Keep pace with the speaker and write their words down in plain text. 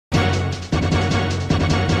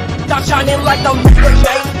Shining like I'm Mega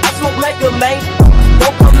Man, I smoke Mega Man.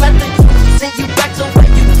 Don't come at the send you back to where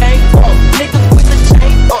you came from. Niggas with the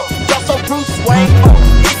chain, y'all so Bruce Wayne.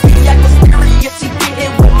 If he act mysterious, he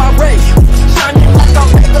getting with my rage. Shining like I'm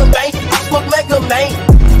Mega Man, I smoke Mega Man.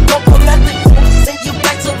 Don't come at the send you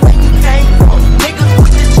back to where you came from. Niggas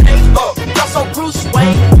with the chain, y'all so Bruce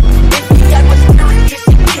Wayne. If he act mysterious,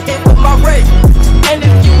 he getting with my rage. And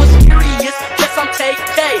if you was curious, yes I'm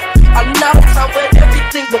KK. I'm not on time with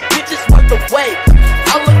everything, but bitches worth the wait.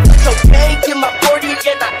 I look at your gang, get my 40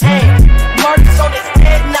 and I aim. Marty's on his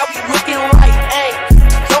head, now he looking like aim.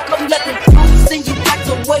 Don't come let them fools send you back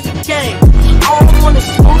to where you came. I don't wanna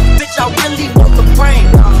smoke, bitch, I really want the brain.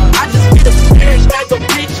 I just get a scared bag, a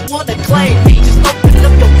bitch wanna claim me. Just open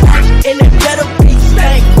up your pack, and it better be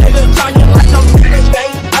stank. Nigga, shining like I'm Mega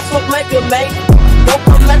Man, I smoke Mega Man. Don't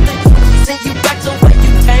come let them send you back to where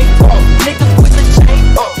you came from. Niggas with the chain,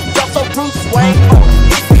 y'all so Bruce Wayne.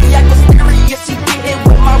 If he act mysterious, he getting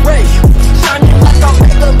with my rage. Shining like I'm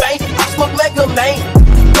Mega Man, I smoke Mega Man.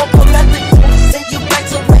 Don't come at the send you back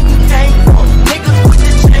to where you came from. Niggas with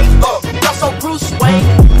the chain, y'all so Bruce Wayne.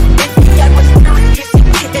 If he act mysterious, he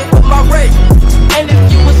getting with my rage. And if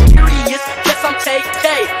you was curious, yes I'm KK.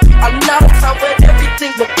 I'm not on time with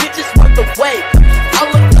everything, but bitches worth the wait. I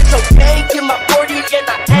look at your gang, get my 40 and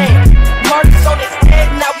I aim. Marty's on his head,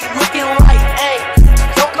 now he looking like aim.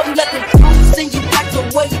 Don't come let them fools send you back to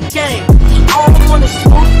where you came. I don't wanna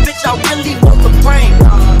smoke, bitch, I really want the brain.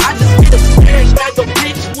 I just get a scared bag, a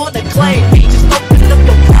bitch wanna claim me. Just open up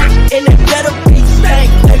your pack, and it better be stank.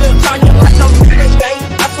 Nigga, shining like I'm Mega Man,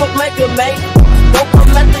 I smoke Mega Man. Don't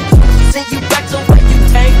come let them send you back to where you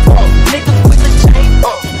came from. Niggas with the chain,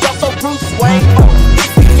 y'all so Bruce Wayne.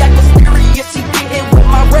 If he act mysterious, he getting with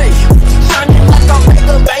my rage. Shining like I'm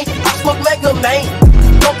Mega Man, I smoke Mega Man.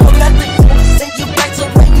 Don't come at the send you back to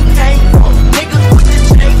where you came from. Niggas with the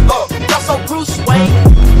chain, y'all so Bruce Wayne.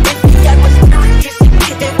 If he act mysterious, he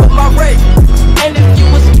getting with my rage. And if you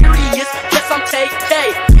was curious, yes I'm KK.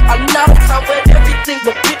 I'm not on time with everything,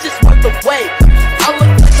 but bitches worth the wait. I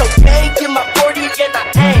look at your gang, get my 40 and I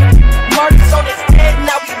aim. Marty's on his head,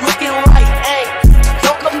 now he looking like aim.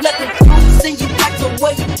 Don't come let them fools send you back to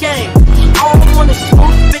where you came. I don't wanna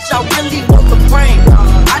smoke, bitch, I really want the brain.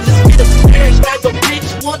 I just get a scared bag, a bitch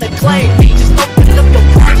wanna claim me. Just open up your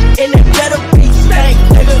pack, and it better be stank.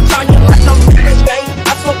 Nigga, shining like I'm Mega Man,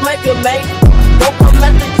 I smoke Mega Man. Don't come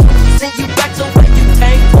let them send you back to where you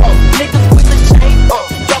came from. Niggas with the chain,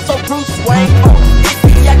 y'all so Bruce Wayne. If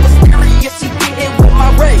he act mysterious, he getting with my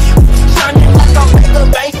rage. Shining like I'm Mega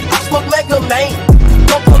Man, I smoke Mega Man.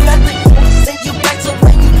 Don't come let them send you back to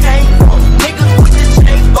where you came from. Niggas with the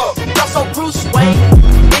chain, y'all so Bruce Wayne.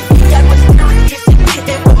 If he act mysterious, he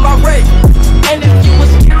getting with my rage. And if you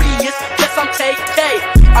was curious, yes I'm KK.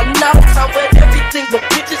 I'm not on time with everything, but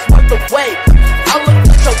bitches worth the wait. I look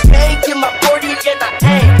at your gang, get my 40 and I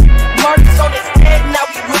aim. Marty's on his head, now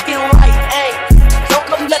he looking like aim. Don't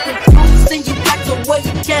come let them fools send you back to where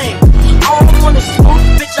you came. I don't wanna smoke,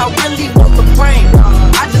 bitch, I really want the brain.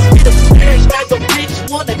 I just get a scared bag, a bitch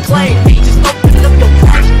wanna claim me. Just open up your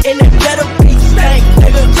pack, and it better be stank.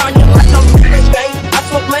 Nigga, shining like I'm Mega Man, I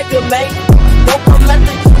smoke Mega Man. Don't come let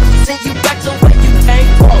them send you back